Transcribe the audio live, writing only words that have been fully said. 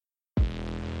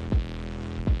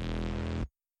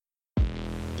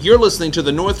You're listening to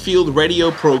the Northfield radio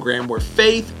program where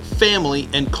faith, family,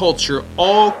 and culture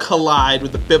all collide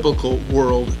with the biblical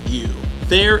worldview.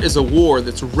 There is a war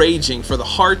that's raging for the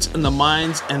hearts and the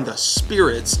minds and the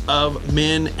spirits of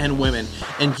men and women.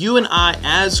 And you and I,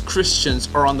 as Christians,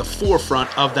 are on the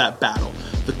forefront of that battle.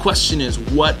 The question is,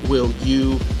 what will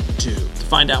you do? To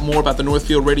find out more about the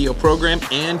Northfield radio program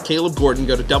and Caleb Gordon,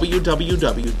 go to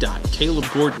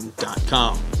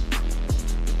www.calebgordon.com.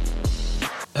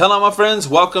 Hello, my friends.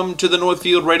 Welcome to the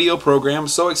Northfield radio program.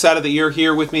 So excited that you're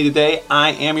here with me today.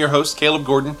 I am your host, Caleb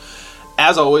Gordon.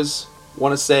 As always,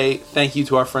 want to say thank you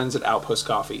to our friends at Outpost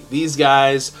Coffee. These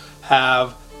guys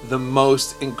have the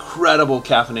most incredible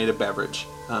caffeinated beverage.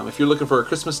 If you're looking for a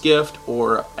Christmas gift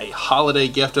or a holiday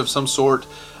gift of some sort,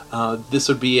 this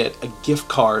would be a gift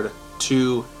card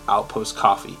to Outpost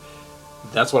Coffee.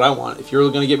 That's what I want. If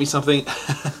you're going to get me something,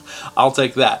 I'll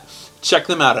take that. Check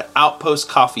them out at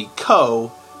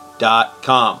outpostcoffeeco.com.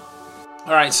 All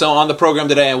right, so on the program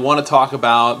today, I want to talk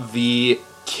about the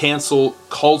cancel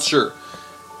culture.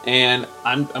 And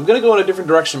I'm going to go in a different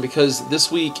direction because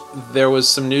this week there was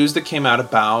some news that came out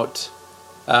about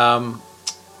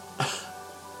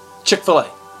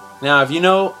Chick-fil-A. Now, if you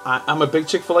know, I'm a big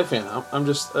Chick-fil-A fan. I'm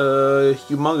just a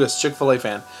humongous Chick-fil-A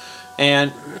fan.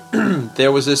 And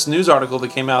there was this news article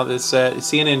that came out that said,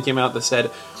 CNN came out that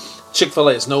said,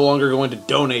 Chick-fil-A is no longer going to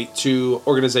donate to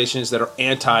organizations that are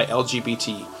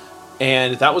anti-LGBT.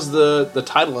 And that was the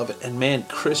title of it. And man,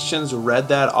 Christians read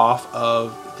that off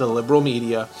of the liberal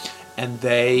media and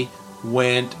they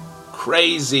went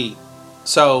crazy.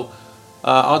 So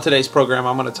on today's program,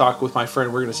 I'm going to talk with my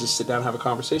friend. We're going to just sit down and have a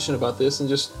conversation about this, and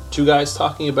just two guys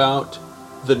talking about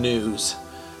the news.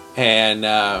 And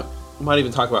we might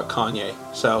even talk about Kanye.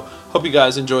 So hope you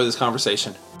guys enjoy this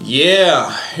conversation.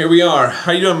 Yeah, here we are.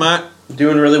 How you doing, Matt?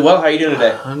 Doing really well. How are you doing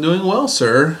today? I'm doing well,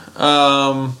 sir.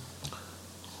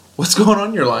 What's going on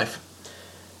in your life?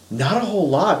 Not a whole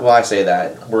lot. Well, I say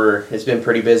that. It's been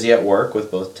pretty busy at work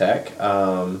with both tech,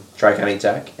 Tri-County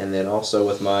Tech, and then also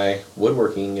with my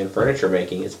woodworking and furniture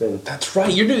making. That's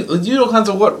right. You do all kinds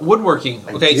of woodworking.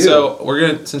 Okay, so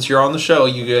since you're on the show,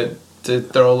 you get to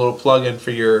throw a little plug in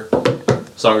for your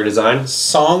Songer Design.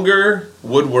 Songer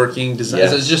Woodworking Design.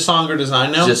 Yes. Is it just Songer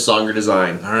Design now? Just Songer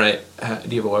Design. All right.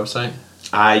 Do you have a website?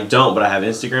 I don't, but I have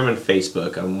Instagram and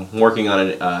Facebook. I'm working on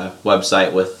a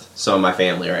website with some of my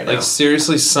family right now. Like,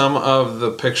 seriously, some of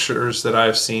the pictures that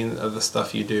I've seen of the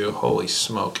stuff you do, holy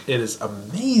smoke, it is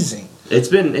amazing. It's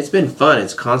been fun.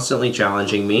 It's constantly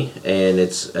challenging me, and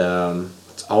it's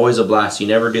always a blast. You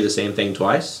never do the same thing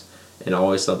twice, and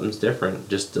always something's different.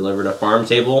 Just delivered a farm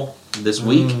table this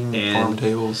week, and farm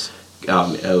tables. It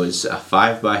was a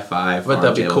 5x5. But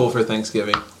that'd be cool for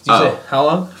Thanksgiving. Did you say how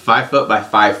long? 5 foot by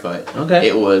 5 foot. Okay.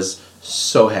 It was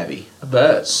so heavy. I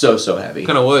bet. So heavy. What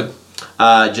kind of wood?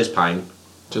 Just pine.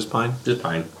 Just pine? Just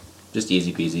pine. Just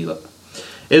easy peasy. Look.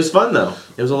 It was fun though.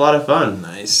 It was a lot of fun.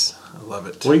 Nice. I love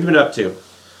it. What have you been up to?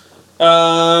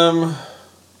 I'm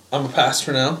a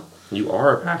pastor now. You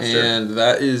are a pastor. And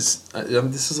that is,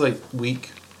 this is like week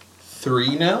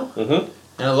 3 now. Mm-hmm.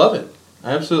 And I love it.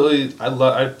 In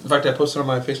fact, I posted on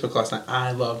my Facebook last night,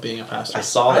 I love being a pastor. I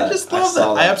saw that. I just love that.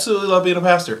 I absolutely love being a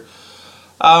pastor.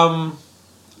 Other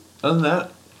than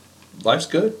that, life's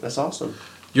good. That's awesome.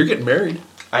 You're getting married.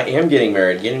 I am getting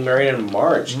married. Getting married in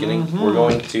March. We're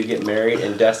going to get married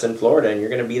in Destin, Florida, and you're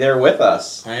going to be there with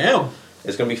us. I am.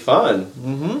 It's going to be fun.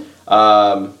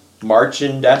 Mm-hmm. March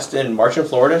in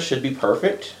Florida should be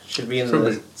perfect. Should be in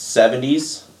the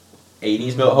 70s,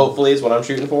 80s, hopefully is what I'm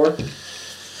shooting for.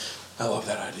 I love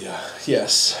that idea.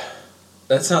 Yes.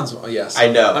 That sounds, yes. I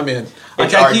know. I'm in.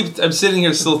 I'm sitting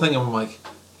here still thinking, I'm like,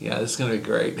 yeah, this is going to be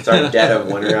great. It's our dead of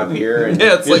winter up here. And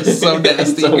yeah, it's like so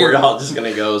nasty so here. We're all just going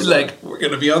to go. Like, we're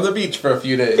going to be on the beach for a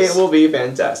few days. It will be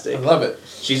fantastic. I love it.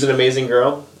 She's an amazing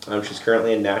girl. She's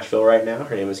currently in Nashville right now.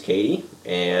 Her name is Katie,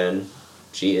 and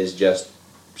she is just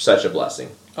such a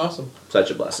blessing. Awesome.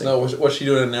 Such a blessing. No, what's she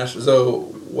doing in Nashville?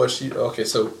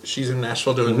 So she's in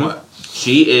Nashville doing what?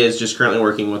 She is just currently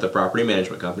working with a property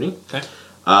management company. Okay.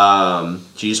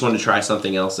 She just wanted to try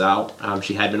something else out.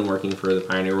 She had been working for the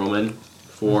Pioneer Woman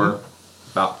for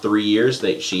about 3 years.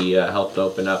 She helped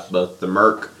open up both the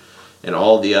Merc and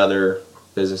all the other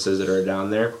businesses that are down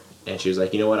there. And she was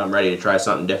like, you know what, I'm ready to try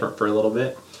something different for a little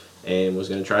bit. And was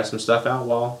going to try some stuff out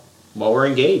while we're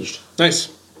engaged.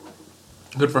 Nice.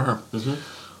 Good for her. Mm-hmm.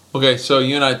 Okay, so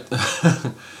you and I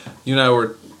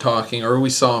were talking, or we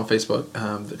saw on Facebook,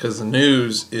 because the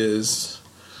news is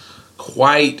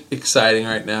quite exciting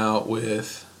right now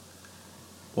with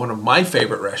one of my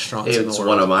favorite restaurants in the world. It's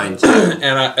one of mine too.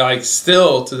 And I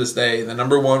still, to this day, the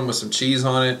number one with some cheese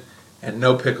on it and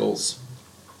no pickles.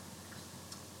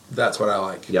 That's what I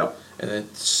like. Yep. And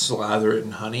then slather it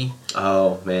in honey.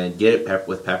 Oh man, get it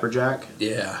with pepper jack.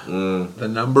 Yeah. Mm. The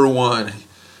number one.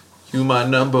 You my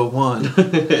number one.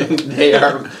 they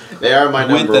are my number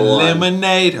one. With the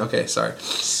lemonade. Okay, sorry.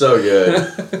 So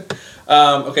good.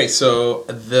 Okay, so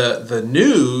the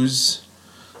news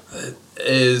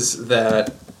is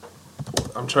that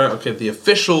the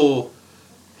official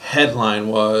headline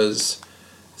was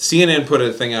CNN put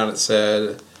a thing out that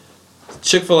said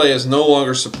Chick-fil-A is no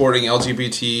longer supporting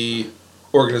LGBT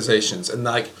organizations, and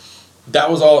like that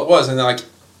was all it was, and like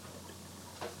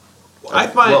I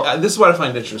find this is what I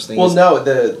find interesting. Well, no,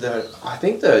 the I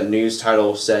think the news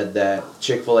title said that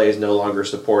Chick-fil-A is no longer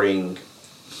supporting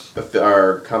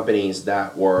companies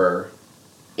that were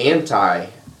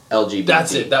anti-LGBT.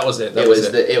 That's it. That was it.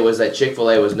 It was that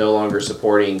Chick-fil-A was no longer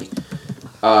supporting,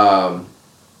 for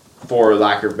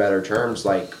lack of better terms,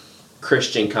 like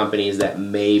Christian companies that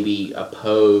maybe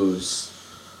oppose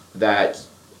that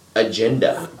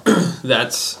agenda.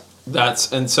 That's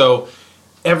and so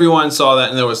everyone saw that,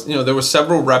 and there was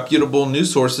several reputable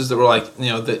news sources that were like,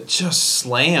 that just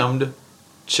slammed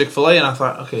Chick-fil-A, and I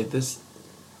thought, okay,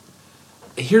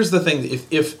 here's the thing: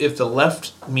 if the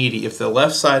left media, if the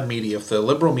left side media, if the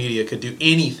liberal media could do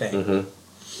anything,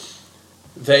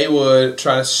 they would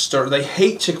try to start. They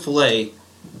hate Chick-fil-A,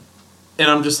 and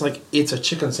I'm just like, it's a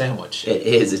chicken sandwich. It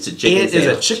is. It's a chicken sandwich. It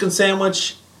is a chicken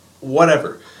sandwich,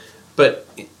 whatever. But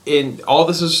all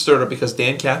this is stirred up because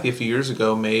Dan Cathy a few years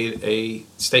ago made a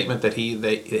statement that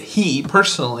he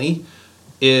personally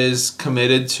is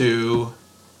committed to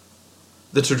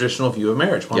the traditional view of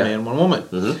marriage, one man, one woman.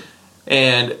 Mm-hmm.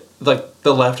 And like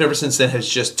the left ever since then has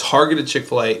just targeted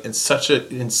Chick-fil-A in such an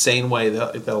insane way.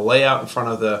 They'll lay out in front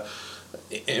of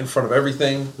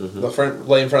everything. Mm-hmm.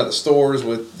 Lay in front of the stores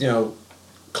with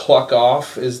cluck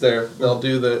off they'll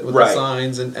do the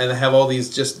signs and have all these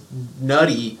just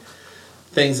nutty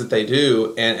things that they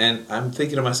do, and I'm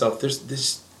thinking to myself,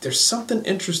 there's something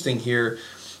interesting here.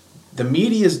 The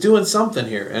media is doing something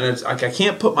here, and it's like I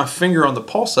can't put my finger on the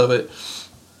pulse of it.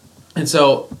 And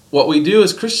so what we do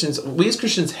as Christians,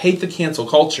 hate the cancel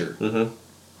culture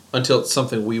until it's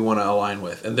something we want to align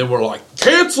with, and then we're like,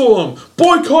 cancel them,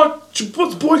 boycott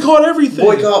everything,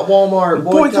 boycott Walmart,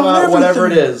 boycott whatever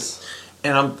it is.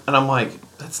 And I'm like,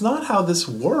 that's not how this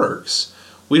works.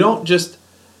 We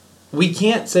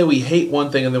can't say we hate one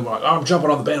thing and then we're like, I'm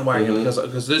jumping on the bandwagon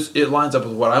because it lines up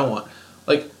with what I want.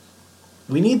 Like,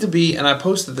 we need to be, and I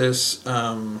posted this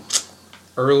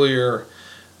earlier.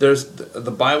 There's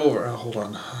the Bible. Hold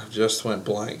on, I just went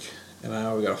blank, and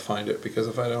now we got to find it because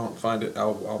if I don't find it,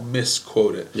 I'll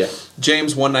misquote it. Yeah.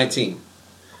 James 1:19.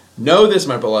 Know this,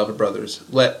 my beloved brothers.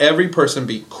 Let every person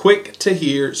be quick to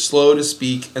hear, slow to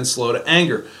speak, and slow to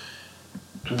anger.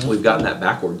 We've gotten that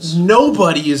backwards.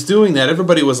 Nobody is doing that.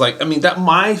 Everybody was like, that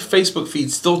my Facebook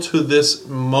feed still to this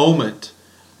moment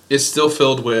is still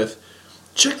filled with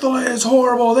Chick-fil-A is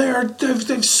horrible.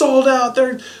 They've sold out.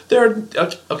 They're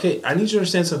okay. I need you to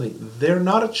understand something. They're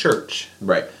not a church.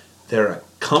 Right. They're a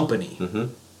company. Mm-hmm.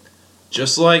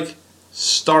 Just like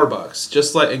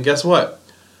Starbucks. And guess what?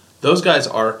 Those guys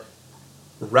are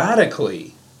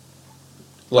radically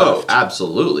left. Oh,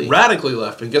 absolutely. Radically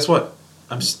left. And guess what?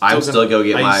 I'm still go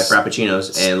get my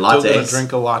frappuccinos and lattes. Still gonna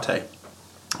drink a latte.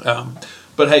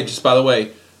 But hey, just by the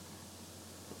way,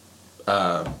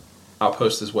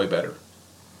 Outpost is way better.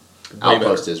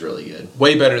 Outpost is really good.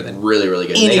 Way better than really, really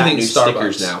good. They got new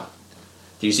stickers now.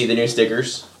 Do you see the new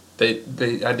stickers? I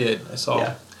did. I saw.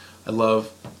 Yeah. I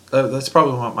love. That's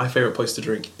probably my favorite place to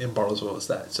drink in Bartlesville is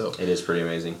that. So it is pretty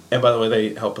amazing. And by the way,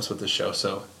 they help us with this show,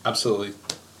 so absolutely.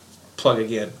 Plug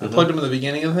again. Mm-hmm. I plugged them in the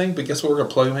beginning of the thing, but guess what? We're going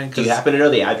to plug them in. Do you happen to know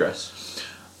the address?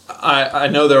 I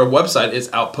know their website is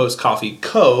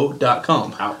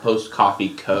outpostcoffeeco.com.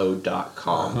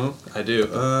 Outpostcoffeeco.com. I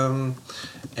do.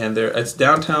 And it's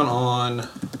downtown on...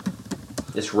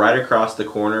 It's right across the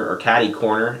corner, or Caddy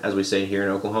Corner, as we say here in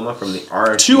Oklahoma, from the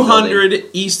RSU 200 building.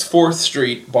 East 4th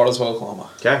Street, Bartlesville, Oklahoma.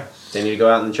 Okay. They need to go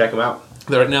out and check them out.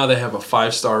 Right now they have a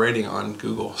 5-star rating on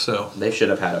Google, so... They should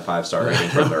have had a 5-star rating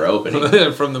from their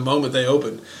opening. From the moment they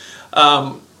opened.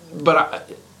 But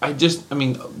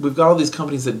we've got all these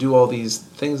companies that do all these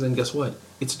things, and guess what?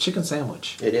 It's a chicken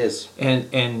sandwich. It is.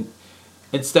 And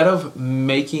instead of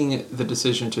making the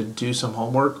decision to do some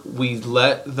homework, we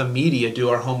let the media do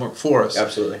our homework for us.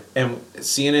 Absolutely. And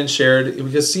CNN shared,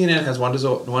 because CNN has one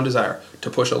desire, to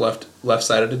push a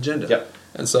left-sided agenda. Yep.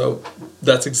 And so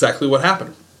that's exactly what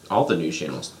happened. All the news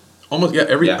channels. Almost,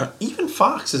 even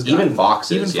Fox is Even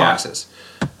Fox is.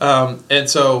 And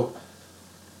so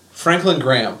Franklin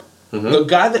Graham, the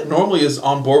guy that normally is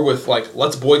on board with, like,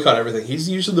 let's boycott everything, he's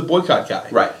usually the boycott guy.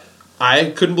 Right.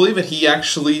 I couldn't believe it. He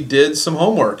actually did some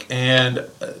homework, and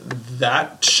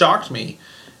that shocked me.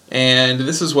 And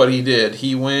this is what he did.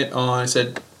 He went on, I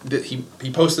said, he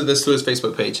posted this to his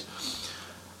Facebook page.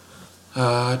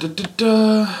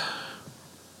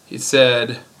 He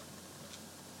said,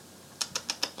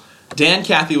 Dan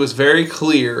Cathy was very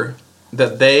clear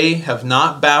that they have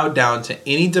not bowed down to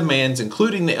any demands,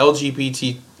 including the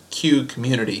LGBTQ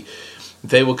community.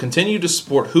 They will continue to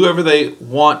support whoever they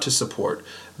want to support.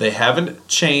 They haven't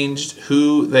changed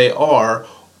who they are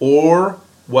or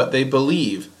what they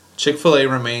believe. Chick-fil-A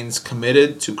remains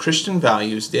committed to Christian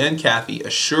values. Dan Cathy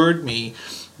assured me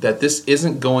that this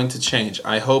isn't going to change.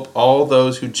 I hope all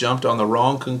those who jumped to the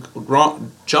wrong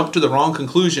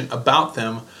conclusion about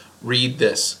them read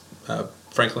this.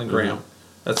 Franklin Graham.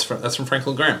 Mm-hmm. That's from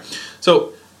Franklin Graham.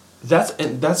 So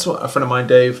that's what a friend of mine,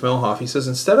 Dave Milhoff, he says,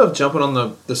 instead of jumping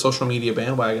on the social media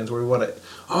bandwagons where we want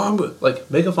to,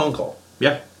 make a phone call.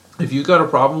 Yeah. If you've got a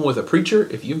problem with a preacher,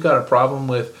 if you've got a problem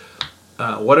with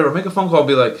whatever, make a phone call.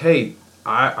 Be like, hey,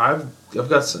 I've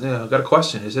got a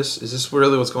question. Is this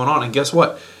really what's going on? And guess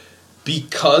what?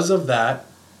 Because of that,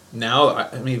 now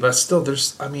but still,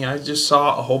 I just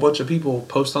saw a whole bunch of people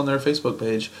post on their Facebook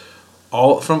page,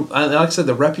 all from, like I said,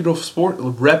 the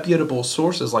reputable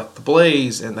sources like the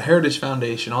Blaze and the Heritage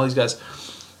Foundation, all these guys,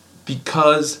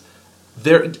 because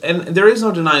there is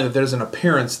no denying that there's an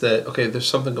appearance that there's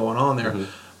something going on there,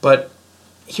 but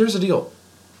here's the deal.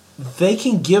 They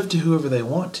can give to whoever they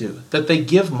want to. That they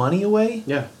give money away.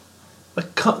 Yeah.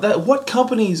 What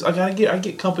companies? I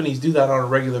get companies do that on a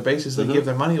regular basis. They give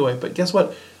their money away. But guess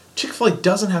what? Chick-fil-A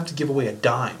doesn't have to give away a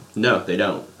dime. No, they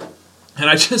don't. And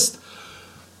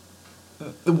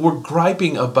we're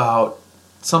griping about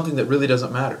something that really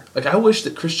doesn't matter. I wish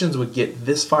that Christians would get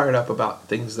this fired up about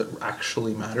things that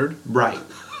actually mattered. Right.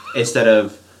 Instead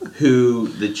of who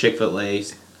the Chick-fil-A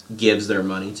gives their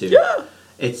money to. Yeah.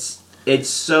 It's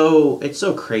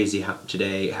so crazy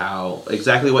how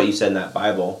exactly what you said in that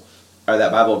Bible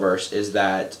verse is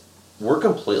that we're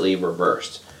completely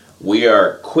reversed. We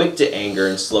are quick to anger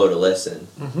and slow to listen,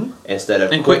 instead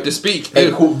of quick to speak.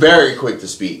 And very quick to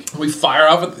speak. We fire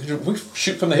off. We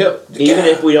shoot from the hip. Even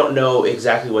if we don't know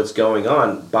exactly what's going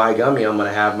on, by gummy, I'm going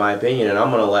to have my opinion, and I'm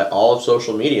going to let all of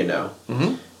social media know.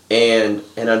 Mm-hmm. And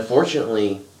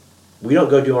unfortunately, we don't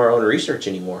go do our own research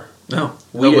anymore. No,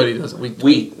 nobody does.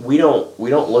 We don't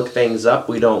look things up.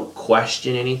 We don't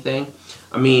question anything.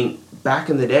 I mean, back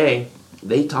in the day,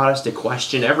 they taught us to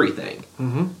question everything.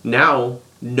 Mm-hmm. Now,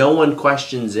 no one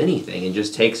questions anything and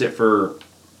just takes it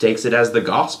as the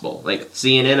gospel. Like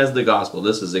CNN as the gospel.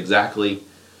 This is exactly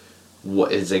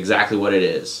what it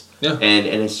is. Yeah. And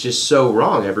it's just so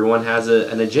wrong. Everyone has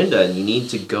an agenda, and you need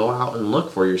to go out and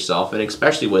look for yourself. And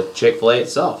especially with Chick-fil-A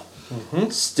itself. Mm-hmm.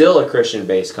 Still a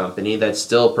Christian-based company that's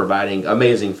still providing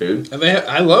amazing food. And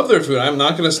I love their food. I'm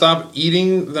not going to stop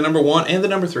eating the number 1 and the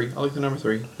number 3. I like the number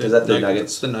 3. Is that the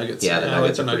nuggets? The nuggets. Yeah, the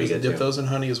nuggets are pretty good Dip too. those in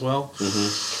honey as well.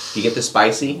 Mm-hmm. Do you get the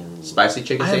spicy chicken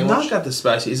sandwich? I have not got the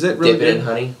spicy. Is it really good? Dip it in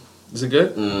honey. Is it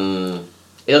good?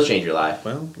 It'll change your life.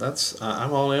 Well,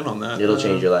 I'm all in on that. It'll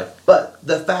change your life. But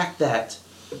the fact that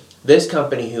this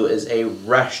company, who is a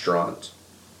restaurant,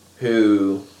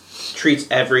 who treats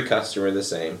every customer the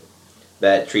same,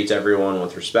 that treats everyone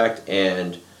with respect,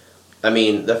 and I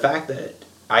mean, the fact that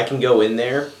I can go in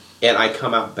there and I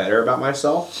come out better about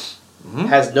myself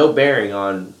has no bearing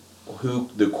on who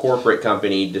the corporate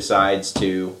company decides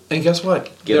to. And guess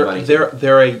what? Give money.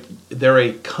 They're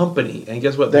a company, and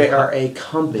guess what? They are a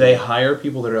company. They hire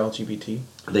people that are LGBT.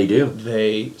 They do.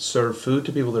 They serve food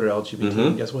to people that are LGBT.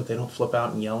 And guess what? They don't flip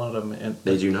out and yell at them. And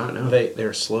they do not know.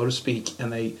 They're slow to speak,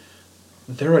 and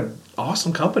they're an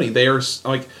awesome company. They are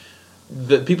like.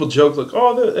 The people joke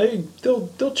like,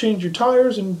 they'll change your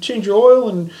tires and change your oil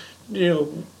and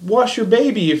wash your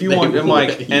baby if you want. I'm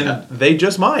like, and they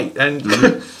just might. And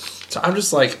so I'm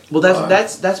just like, well,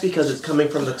 that's because it's coming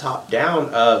from the top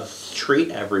down of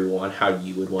treat everyone how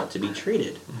you would want to be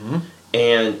treated,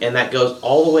 and that goes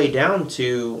all the way down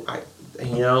to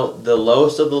the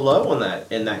lowest of the low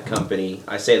in that company.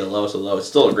 I say the lowest of the low. It's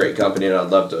still a great company, and I'd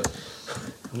love to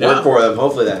work for them.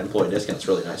 Hopefully that employee discount's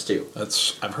really nice too.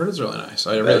 I've heard it's really nice.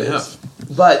 I really have.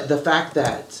 But the fact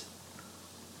that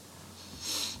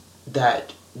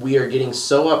we are getting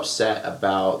so upset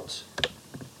about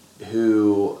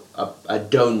a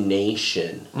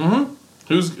donation. Mm-hmm.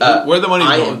 Where the money's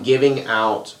going? I am giving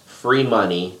out free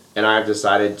money, and I've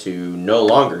decided to no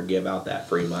longer give out that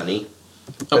free money.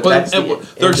 But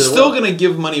they're still going to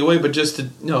give money away, but just to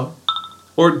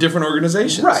or different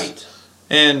organizations, right?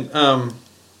 And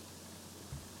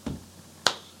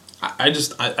I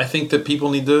think that people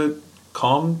need to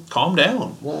calm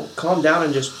down. Well, calm down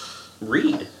and just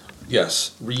read.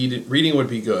 Yes, reading would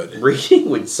be good. Reading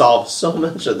would solve so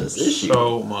much of this issue.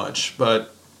 So much,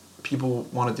 but people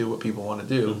want to do what people want to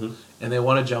do, and they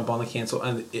want to jump on the cancel.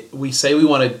 And we say we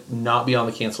want to not be on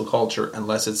the cancel culture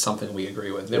unless it's something we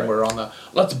agree with. Then we're on the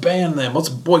let's ban them, let's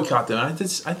boycott them. I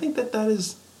think that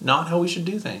is not how we should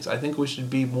do things. I think we should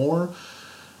be more.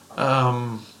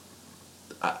 More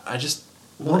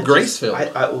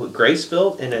grace-filled.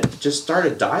 Grace-filled, and it just start a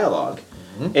dialogue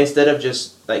instead of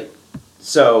just like.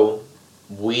 So,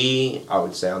 I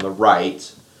would say on the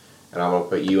right, and I'm gonna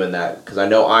put you in that because I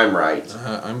know I'm right.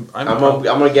 I'm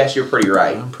gonna guess you're pretty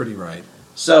right. I'm pretty right.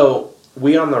 So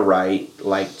we on the right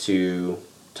like to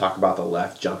talk about the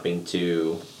left jumping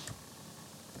to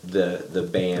the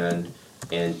ban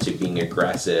and to being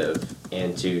aggressive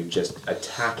and to just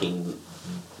attacking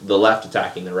the left,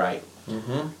 attacking the right.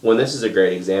 When this is a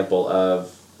great example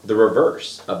of the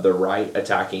reverse of the right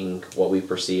attacking what we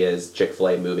perceive as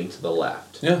Chick-fil-a moving to the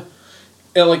left. Yeah,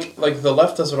 and like the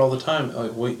left does it all the time.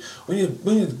 Like we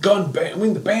need gun ban. We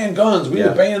need to ban guns. We need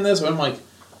to ban this. And I'm like,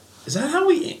 is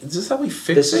this how we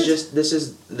fix it? This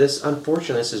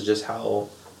is just how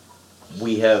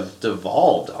we have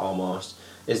devolved almost.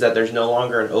 Is that there's no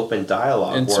longer an open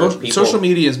dialogue. And social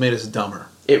media has made us dumber.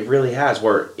 It really has.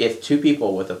 Where if two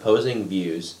people with opposing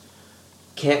views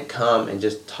can't come and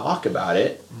just talk about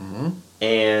it,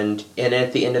 and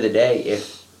at the end of the day,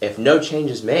 if no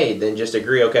change is made, then just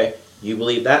agree. Okay, you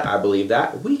believe that, I believe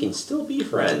that. We can still be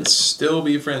friends.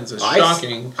 It's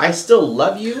shocking. I still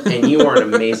love you, and you are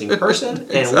an amazing person,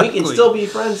 and we can still be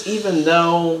friends, even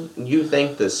though you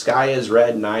think the sky is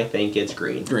red and I think it's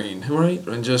green. Green, right?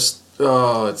 And just.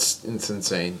 Oh, it's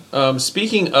insane.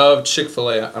 Speaking of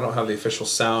Chick-fil-A, I don't have the official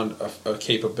sound of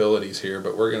capabilities here,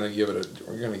 but we're gonna give it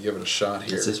a shot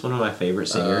here. Is this one of my favorite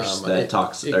singers that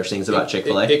sings about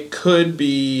Chick-fil-A? It could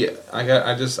be. I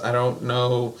don't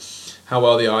know how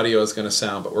well the audio is gonna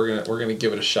sound, but we're gonna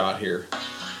give it a shot here.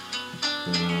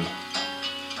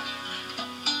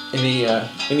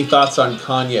 Any thoughts on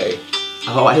Kanye?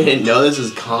 Oh, I didn't know this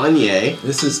is Kanye.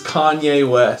 This is Kanye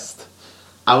West.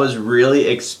 I was really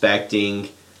expecting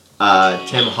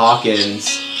Tim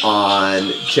Hawkins on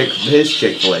his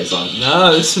Chick-fil-A song.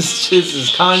 No, this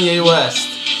is Kanye West.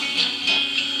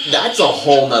 That's a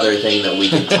whole nother thing that we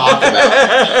can talk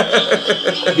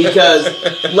about. Because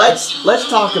let's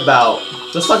talk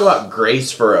about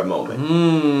grace for a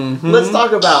moment. Let's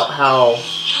talk about how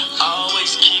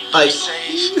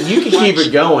you can keep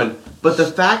it going, but the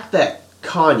fact that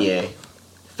Kanye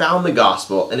found the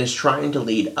gospel and is trying to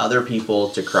lead other people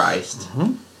to Christ.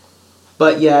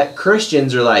 But yet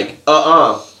Christians are like,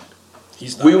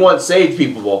 we want saved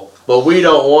people, but we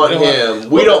don't want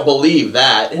him. We don't believe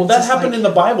that. Well, that happened in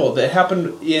the Bible. That happened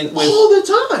all the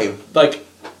time. Like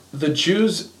the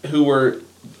Jews who were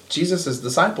Jesus'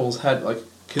 disciples had like,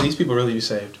 can these people really be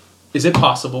saved? Is it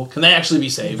possible? Can they actually be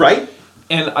saved? Right.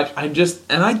 And I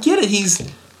get it. He's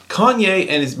Kanye,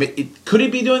 and could he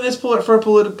be doing this for a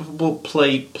political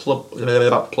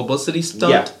publicity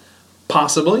stunt? Yeah.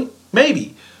 Possibly,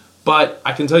 maybe. But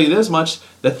I can tell you this much: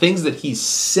 the things that he's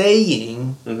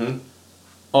saying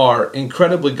are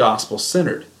incredibly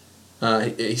gospel-centered.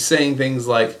 He's saying things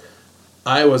like,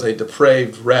 "I was a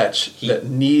depraved wretch that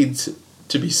needs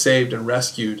to be saved and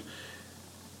rescued,"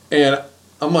 and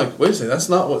I'm like, wait a second, that's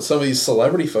not what some of these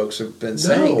celebrity folks have been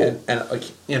saying. And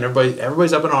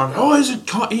everybody's up in arms. Oh,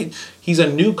 he's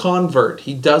a new convert.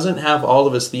 He doesn't have all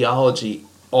of his theology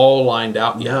all lined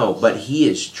out yet. No, but he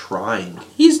is trying.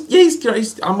 He's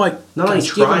I'm like, not only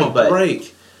trying, but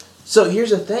break. So here's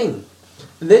the thing.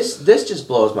 This just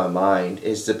blows my mind.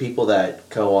 Is the people that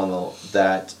go on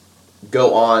that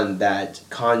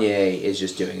Kanye is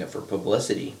just doing it for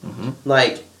publicity.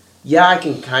 Like, yeah, I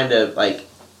can kind of like.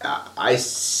 I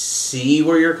see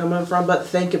where you're coming from, but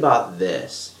think about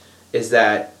this, is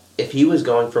that if he was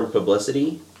going from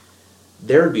publicity,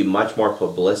 there would be much more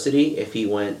publicity if he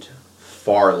went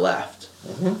far left.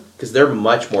 Because they're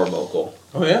much more vocal.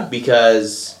 Oh, yeah.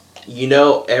 Because,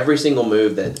 every single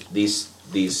move that these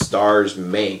stars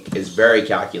make is very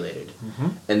calculated.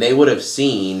 And they would have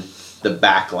seen the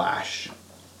backlash.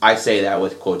 I say that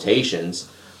with quotations.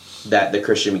 That the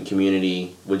Christian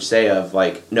community would say of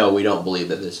like, no, we don't believe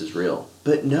that this is real.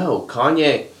 But no,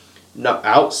 Kanye,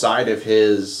 outside of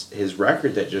his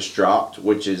record that just dropped,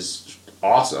 which is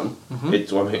awesome.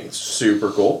 It's super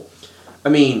cool. I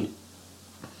mean,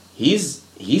 he's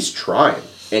trying,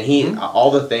 and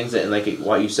all the things that, and like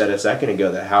what you said a second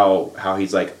ago, that how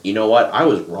he's like, you know what, I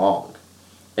was wrong,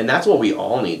 and that's what we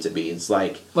all need to be. It's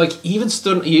like he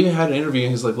even had an interview, and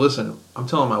he's like, listen, I'm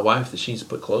telling my wife that she needs to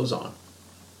put clothes on.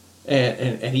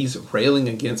 And he's railing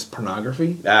against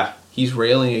pornography. he's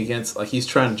railing against, like, he's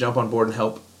trying to jump on board and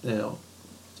help,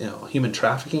 human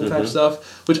trafficking type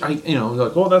stuff, which like,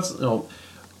 well, that's,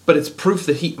 but it's proof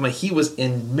that he was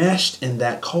enmeshed in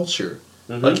that culture.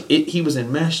 Like, he was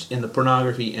enmeshed in the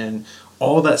pornography and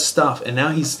all that stuff, and now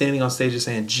he's standing on stage and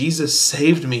saying, Jesus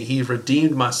saved me, he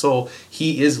redeemed my soul,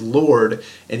 he is Lord,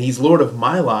 and he's Lord of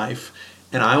my life,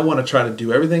 and I want to try to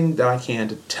do everything that I can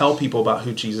to tell people about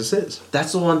who Jesus is.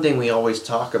 That's the one thing we always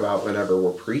talk about whenever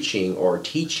we're preaching or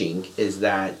teaching, is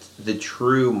that the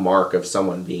true mark of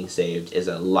someone being saved is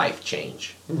a life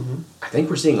change. I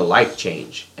think we're seeing a life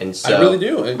change, and so I really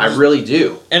do. I really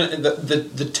do. And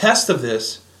the test of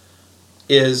this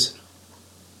is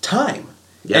time.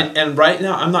 Yeah. And right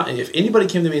now, I'm not. If anybody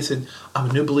came to me and said, "I'm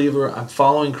a new believer, I'm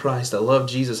following Christ, I love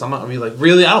Jesus," I'm not gonna be like,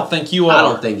 "Really? I don't think you are." I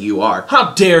don't think you are.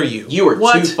 How dare you? You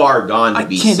are too far gone to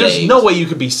be saved. There's no way you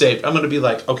could be saved. I'm gonna be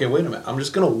like, okay, wait a minute. I'm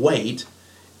just gonna wait,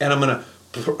 and I'm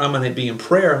gonna be in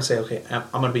prayer and say, okay, I'm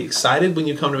gonna be excited when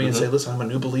you come to me and say, listen, I'm a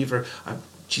new believer.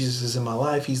 Jesus is in my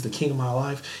life. He's the King of my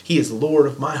life. He is Lord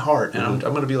of my heart, and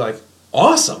I'm gonna be like,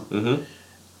 awesome.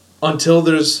 Until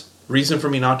there's reason for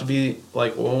me not to be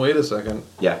like, well, wait a second.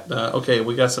 Yeah. Okay,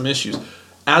 we got some issues.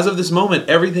 As of this moment,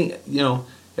 everything,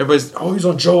 everybody's, he's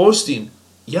on Joel Osteen.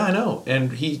 Yeah, I know.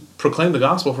 And he proclaimed the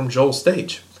gospel from Joel's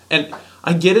stage. And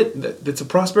I get it. It's a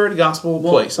prosperity gospel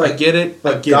place. I get it.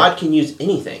 But God can use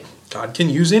anything. God can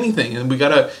use anything. And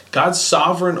God's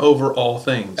sovereign over all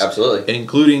things. Absolutely.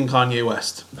 Including Kanye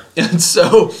West. And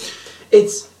so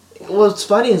what's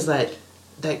funny is that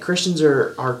Christians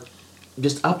are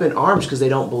just up in arms because they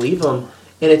don't believe him,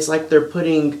 and it's like they're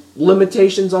putting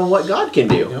limitations on what God can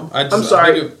do. I'm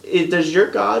sorry, does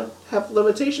your God have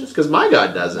limitations? Because my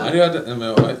God doesn't.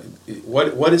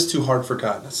 What is too hard for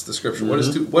God? That's the scripture.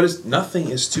 Nothing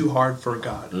is too hard for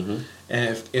God.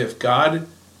 And if God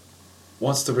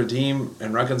wants to redeem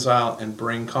and reconcile and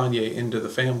bring Kanye into the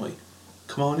family,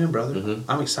 come on in, brother.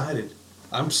 I'm excited.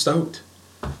 I'm stoked.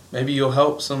 Maybe you'll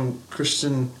help some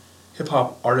Christian hip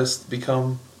hop artists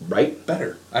become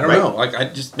better. I don't know. Like, I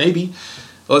just, maybe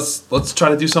let's try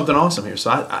to do something awesome here.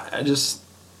 So I just,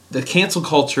 the cancel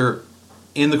culture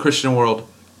in the Christian world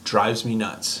drives me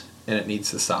nuts, and it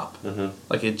needs to stop.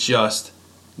 Like, it just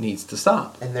needs to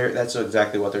stop. And that's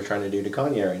exactly what they're trying to do to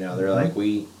Kanye right now. They're like,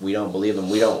 we don't believe him.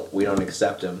 We don't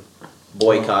accept him.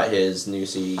 Boycott his new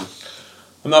CD.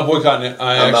 I'm not boycotting it.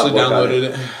 I actually downloaded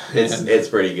it. It's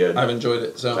pretty good. I've enjoyed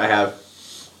it. So I have.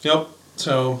 Yep.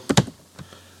 So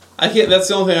I can't. That's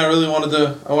the only thing I really wanted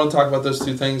to. I want to talk about those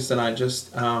two things tonight,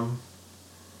 just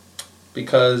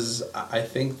because I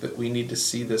think that we need to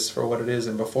see this for what it is,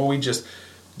 and before we just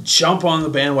jump on the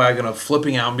bandwagon of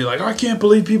flipping out and be like, I can't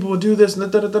believe people would do this,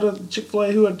 and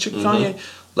Chick-fil-a,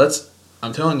 Kanye.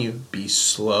 I'm telling you, be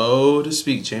slow to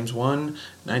speak. James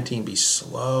 1:19. Be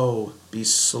slow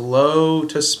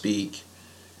to speak,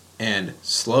 and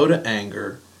slow to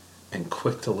anger, and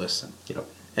quick to listen. Yep.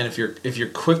 And if you're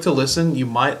quick to listen, you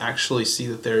might actually see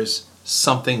that there's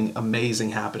something amazing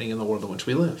happening in the world in which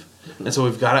we live. And so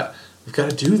we've got to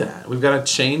do that. We've got to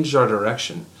change our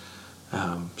direction.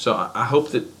 So I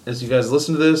hope that as you guys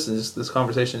listen to this and this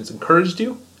conversation, it's encouraged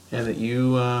you, and that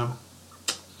you,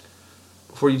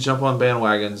 before you jump on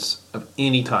bandwagons of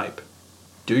any type,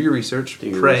 do your research,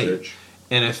 pray,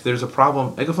 and if there's a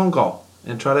problem, make a phone call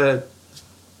and try to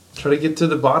get to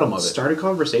the bottom of it. Start a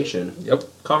conversation. Yep.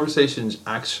 Conversations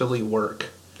actually work.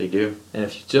 They do. And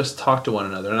if you just talk to one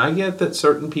another, and I get that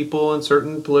certain people and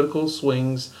certain political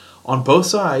swings on both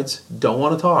sides don't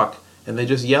want to talk, and they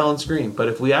just yell and scream. But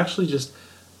if we actually just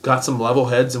got some level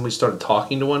heads and we started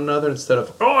talking to one another instead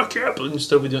of, I can't believe,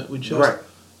 instead we just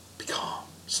be calm,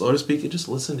 slow to speak, and just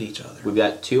listen to each other. We've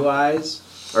got 2 ears,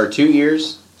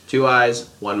 2 eyes,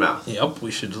 1 mouth. Yep,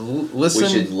 we should listen. We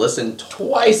should listen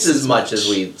twice as much as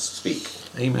we speak.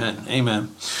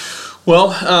 Amen.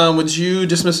 Well, would you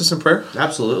dismiss us in prayer?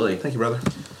 Absolutely. Thank you, brother.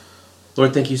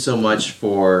 Lord, thank you so much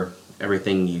for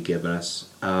everything you've given us.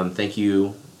 Thank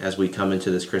you as we come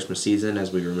into this Christmas season,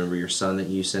 as we remember your son that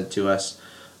you sent to us,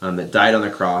 that died on the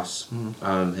cross,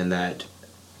 and that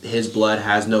his blood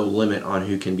has no limit on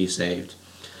who can be saved.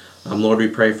 Lord, we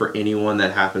pray for anyone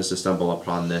that happens to stumble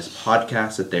upon this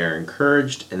podcast, that they are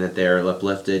encouraged and that they are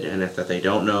uplifted, and if that they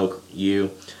don't know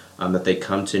you, that they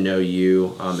come to know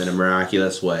you in a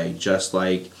miraculous way, just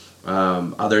like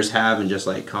others have and just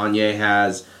like Kanye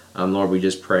has. Lord, we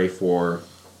just pray for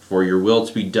your will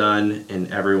to be done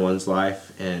in everyone's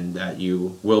life, and that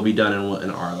you will be done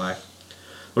in our life.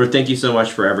 Lord, thank you so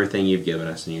much for everything you've given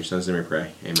us. In your son's name we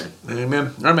pray. Amen.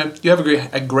 Amen. All right, man. You have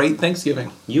a great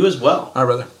Thanksgiving. You as well. All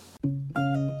right, brother.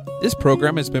 This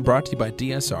program has been brought to you by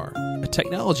DSR. a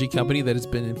technology company that has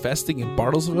been investing in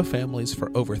Bartlesville families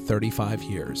for over 35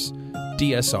 years.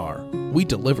 DSR, we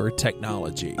deliver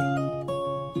technology.